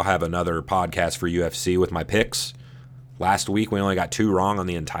tonight, I'll have another podcast for UFC with my picks. Last week, we only got 2 wrong on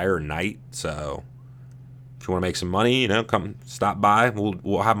the entire night. So if you want to make some money, come stop by.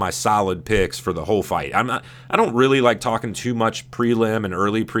 We'll have my solid picks for the whole fight. I don't really like talking too much prelim and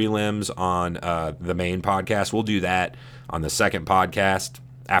early prelims on the main podcast. We'll do that on the second podcast.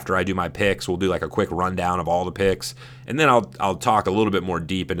 After I do my picks, we'll do like a quick rundown of all the picks, and then I'll talk a little bit more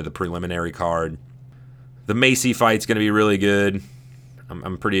deep into the preliminary card. The Macy fight's going to be really good.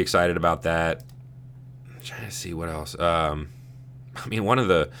 I'm pretty excited about that. I'm trying to see what else. One of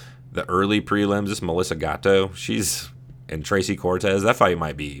the early prelims, this Melissa Gatto, and Tracy Cortez, that fight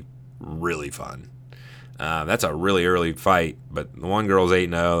might be really fun. That's a really early fight, but the one girl's 8-0,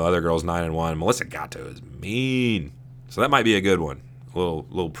 the other girl's 9-1. Melissa Gatto is mean. So that might be a good one. A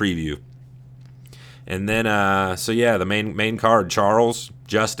little preview. And then, the main card, Charles,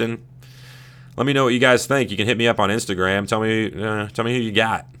 Justin. Let me know what you guys think. You can hit me up on Instagram. Tell me who you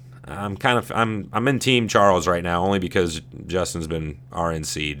got. I'm in Team Charles right now, only because Justin's been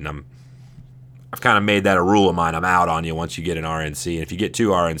RNC'd, and I've kind of made that a rule of mine. I'm out on you once you get an RNC. And if you get 2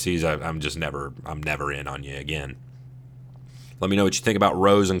 RNCs, I'm never in on you again. Let me know what you think about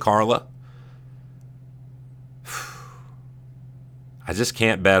Rose and Carla. I just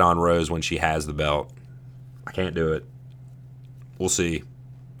can't bet on Rose when she has the belt. I can't do it. We'll see.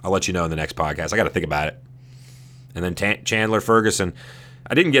 I'll let you know in the next podcast. I got to think about it. And then Chandler Ferguson.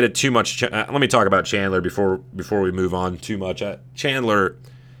 I didn't get it too much. Let me talk about Chandler before we move on too much. Chandler,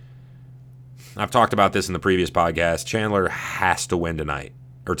 I've talked about this in the previous podcast. Chandler has to win tonight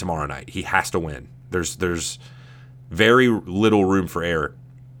or tomorrow night. He has to win. There's very little room for error.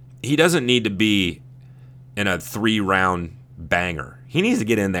 He doesn't need to be in a 3-round banger. He needs to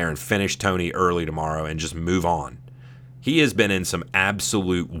get in there and finish Tony early tomorrow and just move on. He has been in some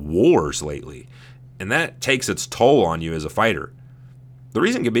absolute wars lately, and that takes its toll on you as a fighter. The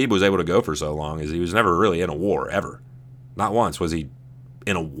reason Khabib was able to go for so long is he was never really in a war, ever. Not once was he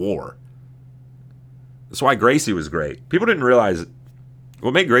in a war. That's why Gracie was great. People didn't realize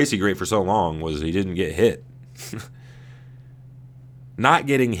what made Gracie great for so long was he didn't get hit. Not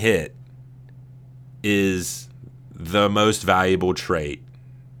getting hit is the most valuable trait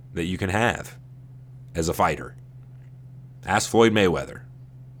that you can have as a fighter. Ask Floyd Mayweather.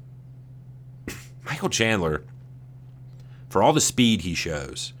 Michael Chandler, for all the speed he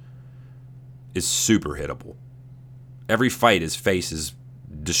shows, is super hittable. Every fight, his face is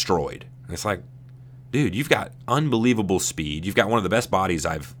destroyed. And it's like, dude, you've got unbelievable speed. You've got one of the best bodies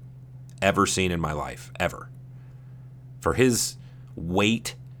I've ever seen in my life, ever. For his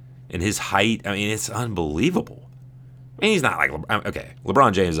weight and his height, I mean, it's unbelievable. I mean, he's not like, okay,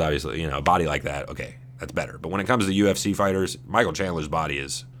 LeBron James is obviously, a body like that, okay, that's better. But when it comes to UFC fighters, Michael Chandler's body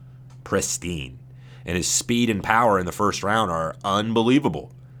is pristine. And his speed and power in the first round are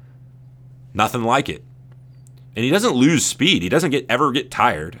unbelievable. Nothing like it. And he doesn't lose speed. He doesn't ever get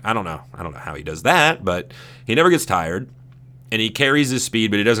tired. I don't know how he does that, but he never gets tired. And he carries his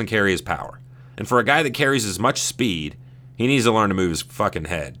speed, but he doesn't carry his power. And for a guy that carries as much speed, he needs to learn to move his fucking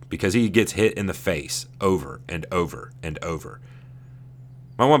head because he gets hit in the face over and over and over.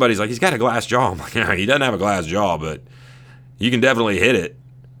 My one buddy's like, he's got a glass jaw. I'm like, yeah, he doesn't have a glass jaw, but you can definitely hit it.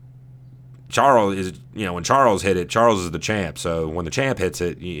 Charles is, when Charles hit it, Charles is the champ. So when the champ hits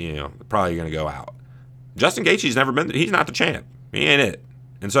it, probably going to go out. Justin Gaethje's never been, he's not the champ. He ain't it.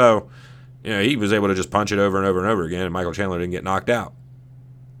 And so, he was able to just punch it over and over and over again, and Michael Chandler didn't get knocked out.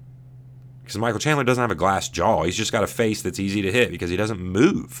 Because Michael Chandler doesn't have a glass jaw. He's just got a face that's easy to hit because he doesn't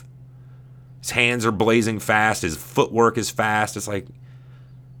move. His hands are blazing fast. His footwork is fast. It's like,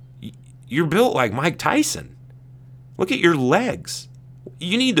 you're built like Mike Tyson. Look at your legs.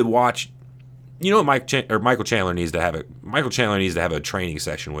 You need to watch. You know what Michael Chandler needs to have? Michael Chandler needs to have a training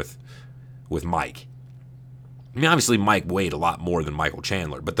session with Mike. I mean, obviously Mike weighed a lot more than Michael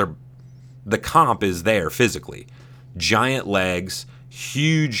Chandler, but the comp is there physically. Giant legs,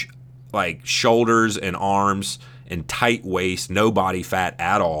 huge shoulders and arms, and tight waist, no body fat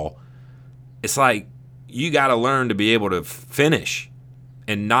at all. It's like you got to learn to be able to finish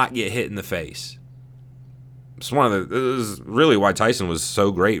and not get hit in the face. This is really why Tyson was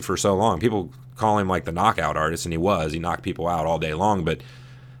so great for so long. People call him like the knockout artist, and he was. He knocked people out all day long, but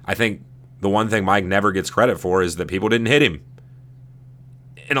I think the one thing Mike never gets credit for is that people didn't hit him.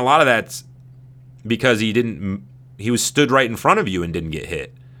 And a lot of that's because he was stood right in front of you and didn't get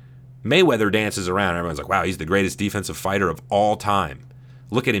hit. Mayweather dances around. Everyone's like, wow, he's the greatest defensive fighter of all time.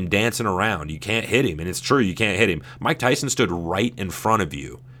 Look at him dancing around. You can't hit him. And it's true, you can't hit him. Mike Tyson stood right in front of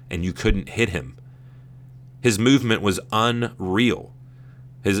you, and you couldn't hit him. His movement was unreal.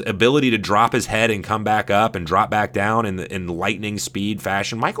 His ability to drop his head and come back up and drop back down in lightning speed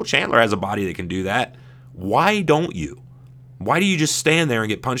fashion. Michael Chandler has a body that can do that. Why don't you? Why do you just stand there and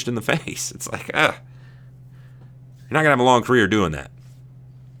get punched in the face? It's like, you're not going to have a long career doing that.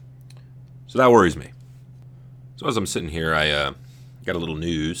 So that worries me. So as I'm sitting here, I got a little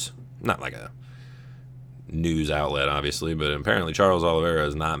news. Not like a news outlet, obviously, but apparently Charles Oliveira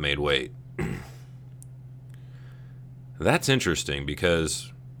has not made weight. That's interesting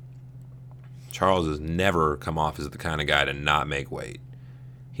because Charles has never come off as the kind of guy to not make weight.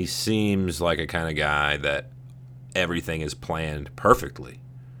 He seems like a kind of guy that everything is planned perfectly.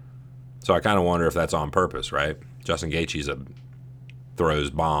 So I kind of wonder if that's on purpose, right? Justin Gaethje throws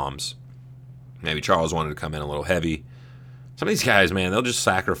bombs. Maybe Charles wanted to come in a little heavy. Some of these guys, man, they'll just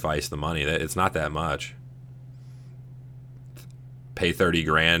sacrifice the money. It's not that much. Pay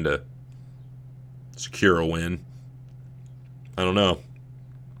 $30,000 to secure a win. I don't know.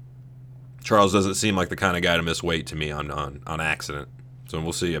 Charles doesn't seem like the kind of guy to miss weight to me on accident. So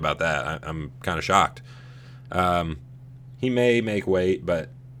we'll see about that. I'm kind of shocked. He may make weight, but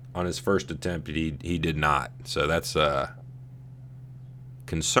on his first attempt, he did not. So that's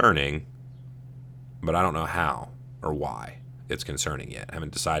concerning, but I don't know how or why it's concerning yet. I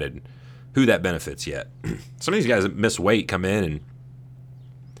haven't decided who that benefits yet. Some of these guys that miss weight come in and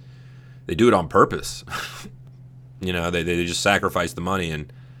they do it on purpose. They just sacrifice the money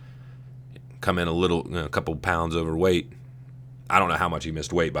and come in a couple pounds overweight. I don't know how much he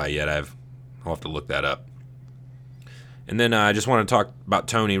missed weight by yet. I'll have to look that up. And then I just want to talk about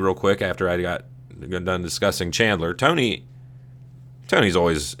Tony real quick after I got done discussing Chandler. Tony's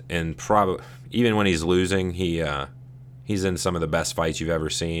always in, even when he's losing, he's in some of the best fights you've ever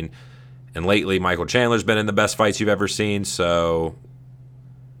seen. And lately, Michael Chandler's been in the best fights you've ever seen. So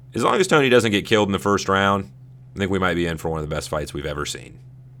as long as Tony doesn't get killed in the first round, I think we might be in for one of the best fights we've ever seen.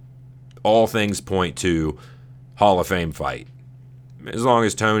 All things point to Hall of Fame fight. As long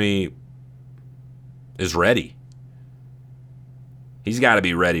as Tony is ready. He's got to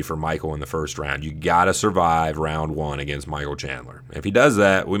be ready for Michael in the first round. You got to survive round 1 against Michael Chandler. If he does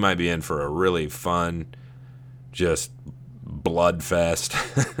that, we might be in for a really fun, just blood fest.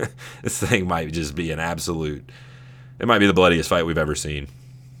 This thing might just be an absolute. It might be the bloodiest fight we've ever seen.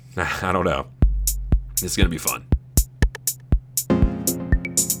 I don't know. It's going to be fun.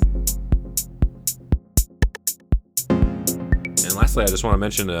 And lastly, I just want to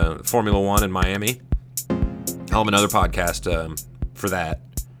mention Formula One in Miami. I'll have another podcast for that.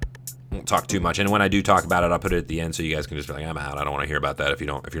 Won't talk too much, and when I do talk about it, I'll put it at the end so you guys can just be like, I'm out. I don't want to hear about that if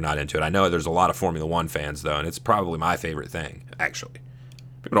you're not into it. I know there's a lot of Formula One fans though, and it's probably my favorite thing. Actually,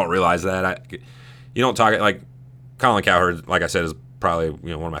 people don't realize that. You don't talk like Colin Cowherd, like I said, is probably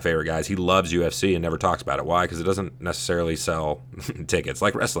one of my favorite guys. He loves UFC and never talks about it. Why? Because it doesn't necessarily sell tickets.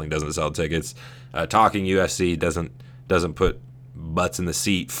 Like wrestling doesn't sell tickets. Talking UFC doesn't put butts in the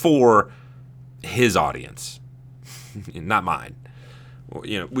seat for his audience, not mine.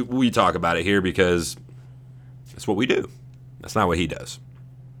 We talk about it here because that's what we do. That's not what he does.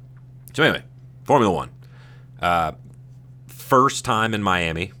 So anyway, Formula One. First time in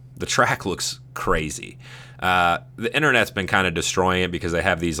Miami. The track looks crazy. The internet's been kind of destroying it because they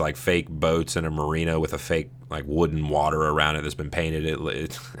have these like fake boats in a marina with a fake like wooden water around it that's been painted.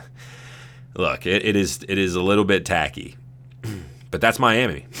 Look, it is a little bit tacky, but that's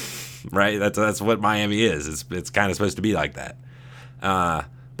Miami, right? That's what Miami is. It's kind of supposed to be like that.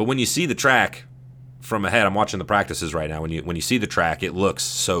 But when you see the track from ahead, I'm watching the practices right now. When you see the track, it looks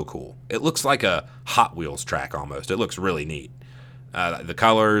so cool. It looks like a Hot Wheels track almost. It looks really neat. The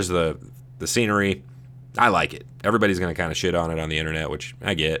colors, the scenery, I like it. Everybody's going to kind of shit on it on the internet, which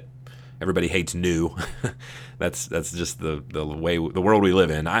I get. Everybody hates new. That's just the way the world we live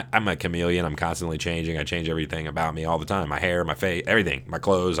in. I'm a chameleon. I'm constantly changing. I change everything about me all the time. My hair, my face, everything, my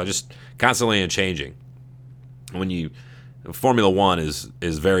clothes. I just constantly am changing. Formula One is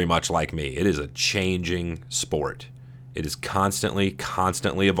very much like me. It is a changing sport. It is constantly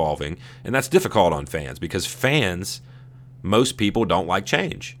evolving, and that's difficult on fans because most people don't like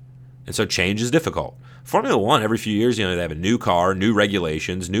change, and so change is difficult. Formula One, every few years, they have a new car, new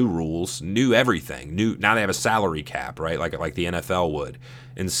regulations, new rules, new everything. Now they have a salary cap, right? Like the NFL would.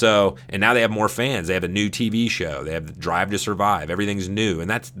 And now they have more fans. They have a new TV show. They have Drive to Survive. Everything's new. And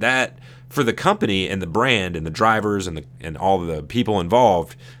that for the company and the brand and the drivers and all the people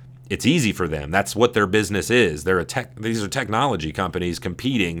involved, it's easy for them. That's what their business is. These are technology companies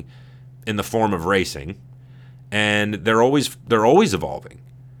competing in the form of racing, and they're always evolving.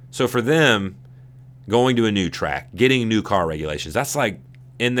 So for them, going to a new track, getting new car regulations, that's like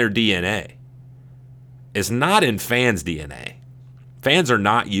in their DNA. It's not in fans' DNA. Fans are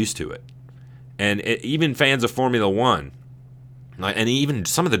not used to it. And even fans of Formula One, and even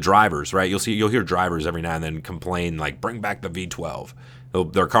some of the drivers, right? You'll hear drivers every now and then complain, like, bring back the V12.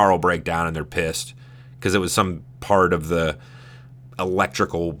 Their car will break down and they're pissed because it was some part of the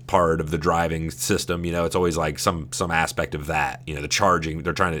electrical part of the driving system. It's always like some aspect of that. The charging,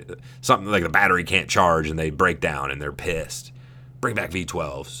 they're trying to, something like the battery can't charge and they break down and they're pissed. Bring back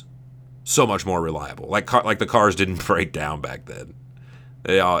V12s. So much more reliable. Like the cars didn't break down back then.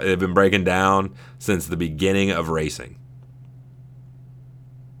 They've been breaking down since the beginning of racing.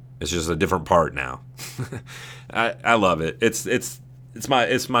 It's just a different part now. I love it. It's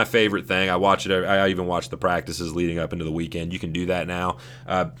my favorite thing. I watch it. I even watch the practices leading up into the weekend. You can do that now.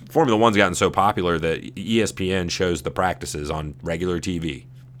 Formula One's gotten so popular that ESPN shows the practices on regular TV.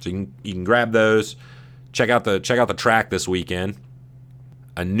 So you can grab those. Check out the track this weekend.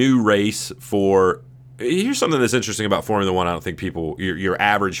 A new race for. Here's something that's interesting about Formula One. I don't think people, your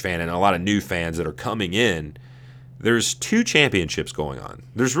average fan and a lot of new fans that are coming in, there's 2 championships going on.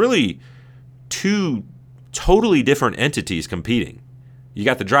 There's really 2 totally different entities competing. You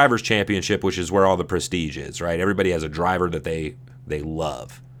got the Drivers' Championship, which is where all the prestige is, right? Everybody has a driver that they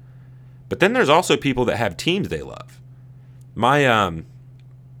love. But then there's also people that have teams they love. My kind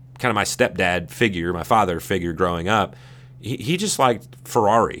of my stepdad figure, my father figure growing up, he just liked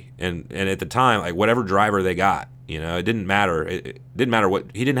Ferrari, and at the time, like whatever driver they got, it didn't matter. It didn't matter what,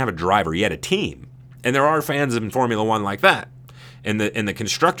 he didn't have a driver, he had a team. And there are fans in Formula One like that. And the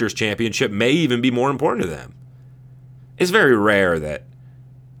Constructors' Championship may even be more important to them. It's very rare that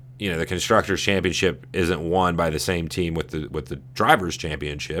the Constructors' Championship isn't won by the same team with the Drivers'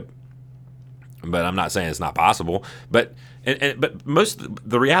 Championship. But I'm not saying it's not possible. But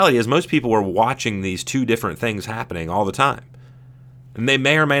the reality is most people are watching these two different things happening all the time. And they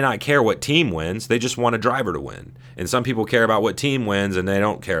may or may not care what team wins. They just want a driver to win. And some people care about what team wins, and they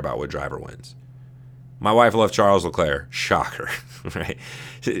don't care about what driver wins. My wife loves Charles Leclerc. Shocker, right?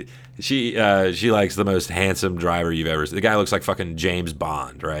 She likes the most handsome driver you've ever seen. The guy looks like fucking James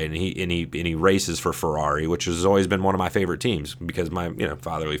Bond, right? And he races for Ferrari, which has always been one of my favorite teams because my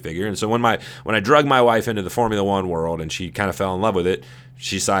fatherly figure. And so when I drug my wife into the Formula One world and she kind of fell in love with it,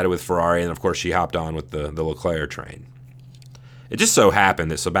 she sided with Ferrari, and of course she hopped on with the Leclerc train. It just so happened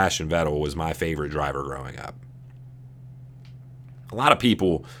that Sebastian Vettel was my favorite driver growing up. A lot of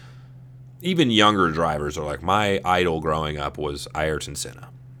people, even younger drivers, are like, my idol growing up was Ayrton Senna.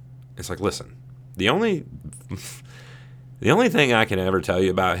 It's like, listen, the only thing I can ever tell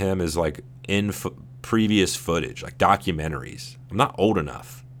you about him is like in previous footage, like documentaries. I'm not old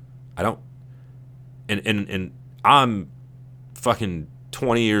enough. I don't, and I'm fucking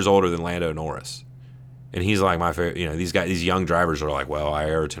 20 years older than Lando Norris. And he's like my favorite, these young drivers are like, well,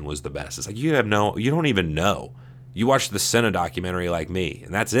 Ayrton was the best. It's like, you don't even know. You watch the Senna documentary like me,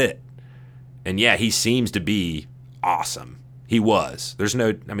 and that's it. And yeah, he seems to be awesome. He was. There's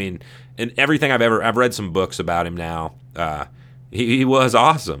no, and everything I've read some books about him now. He was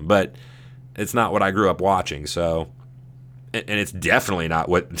awesome, but it's not what I grew up watching. So, and it's definitely not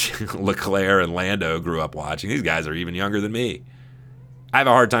what Leclerc and Lando grew up watching. These guys are even younger than me. I have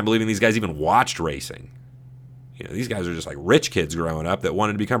a hard time believing these guys even watched racing. These guys are just like rich kids growing up that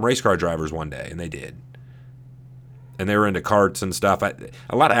wanted to become race car drivers one day, and they did. And they were into karts and stuff.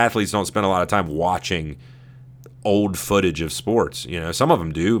 A lot of athletes don't spend a lot of time watching old footage of sports. Some of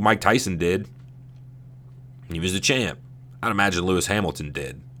them do. Mike Tyson did. He was the champ. I'd imagine Lewis Hamilton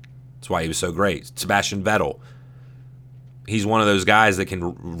did. That's why he was so great. Sebastian Vettel. He's one of those guys that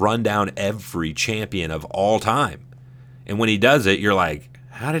can run down every champion of all time. And when he does it, you're like,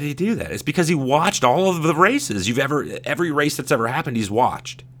 how did he do that? It's because he watched all of the races. Every race that's ever happened, he's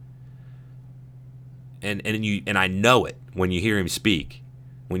watched. And I know it when you hear him speak.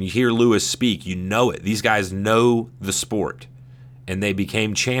 When you hear Lewis speak, you know it. These guys know the sport, and they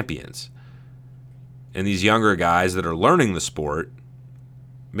became champions. And these younger guys that are learning the sport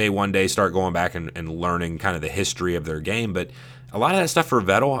may one day start going back and learning kind of the history of their game. But a lot of that stuff for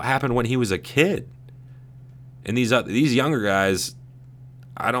Vettel happened when he was a kid. And these younger guys,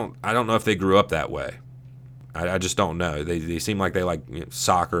 I don't know if they grew up that way. I just don't know. They seem like they like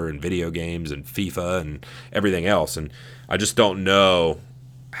soccer and video games and FIFA and everything else, and I just don't know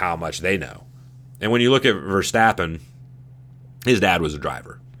how much they know. And when you look at Verstappen, his dad was a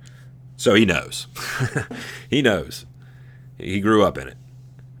driver, so he knows. He knows. He grew up in it.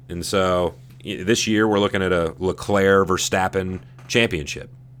 And so this year we're looking at a Leclerc-Verstappen championship.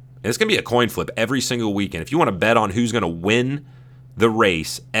 And it's going to be a coin flip every single weekend. If you want to bet on who's going to win the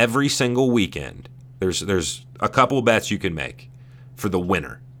race every single weekend, there's a couple bets you can make for the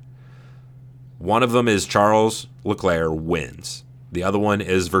winner. One of them is Charles Leclerc wins. The other one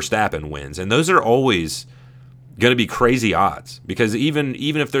is Verstappen wins. And those are always going to be crazy odds because even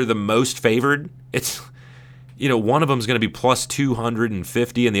if they're the most favored, it's one of them is going to be plus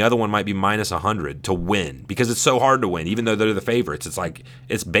 250 and the other one might be minus 100 to win because it's so hard to win even though they're the favorites. It's like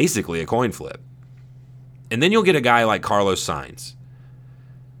it's basically a coin flip. And then you'll get a guy like Carlos Sainz.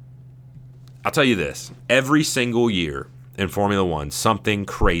 I'll tell you this, every single year in Formula One, something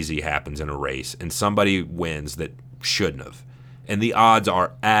crazy happens in a race and somebody wins that shouldn't have. And the odds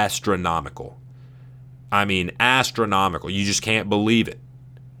are astronomical. I mean, astronomical. You just can't believe it.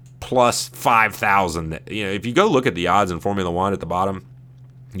 Plus 5,000. If you go look at the odds in Formula One at the bottom,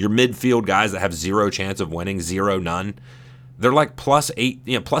 your midfield guys that have zero chance of winning, zero, none, they're like plus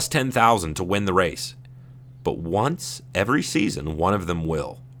 10,000 to win the race. But once every season, one of them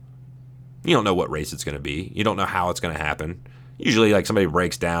will. You don't know what race it's going to be. You don't know how it's going to happen. Usually, like somebody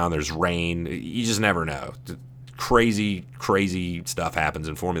breaks down, there's rain. You just never know. Crazy, crazy stuff happens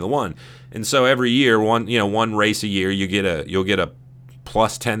in Formula One, and so every year, one race a year, you'll get a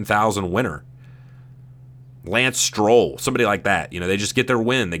plus 10,000 winner. Lance Stroll, somebody like that. They just get their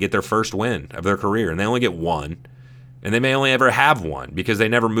win. They get their first win of their career, and they only get one. And they may only ever have one because they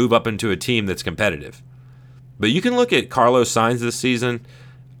never move up into a team that's competitive. But you can look at Carlos Sainz this season.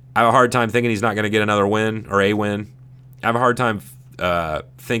 I have a hard time thinking he's not going to get another win or a win. I have a hard time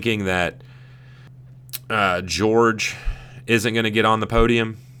thinking that George isn't going to get on the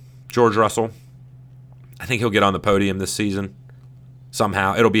podium. George Russell. I think he'll get on the podium this season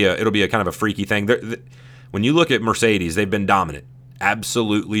somehow. It'll be a kind of a freaky thing. When you look at Mercedes, they've been dominant,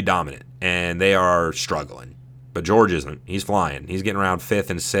 absolutely dominant, and they are struggling. But George isn't. He's flying. He's getting around 5th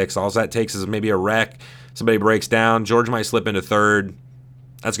and 6th. All that takes is maybe a wreck. Somebody breaks down. George might slip into 3rd.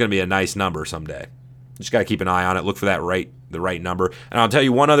 That's going to be a nice number someday. Just got to keep an eye on it. Look for the right number. And I'll tell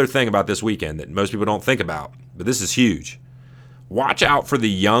you one other thing about this weekend that most people don't think about, but this is huge. Watch out for the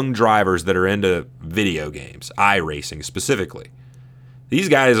young drivers that are into video games, iRacing specifically. These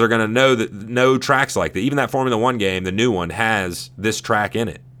guys are going to know tracks like that. Even that Formula 1 game, the new one, has this track in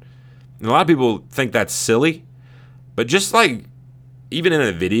it. And a lot of people think that's silly. But just like, even in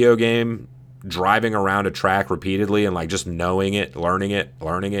a video game, driving around a track repeatedly and like just knowing it, learning it,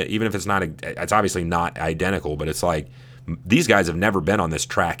 even if it's obviously not identical, but it's like, these guys have never been on this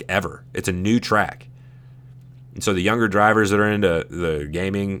track ever. It's a new track. And so the younger drivers that are into the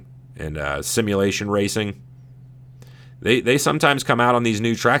gaming and simulation racing, they sometimes come out on these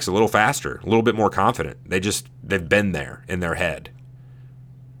new tracks a little faster, a little bit more confident. They've been there in their head.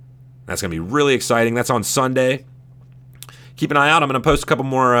 That's going to be really exciting. That's on Sunday. Keep an eye out. I'm going to post a couple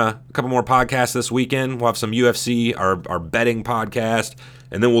more podcasts this weekend. We'll have some UFC, our betting podcast,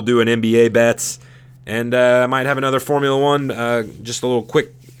 and then we'll do an NBA bets, and I might have another Formula 1, just a little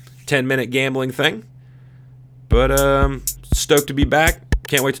quick 10-minute gambling thing. But stoked to be back.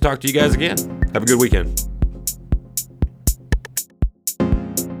 Can't wait to talk to you guys again. Have a good weekend.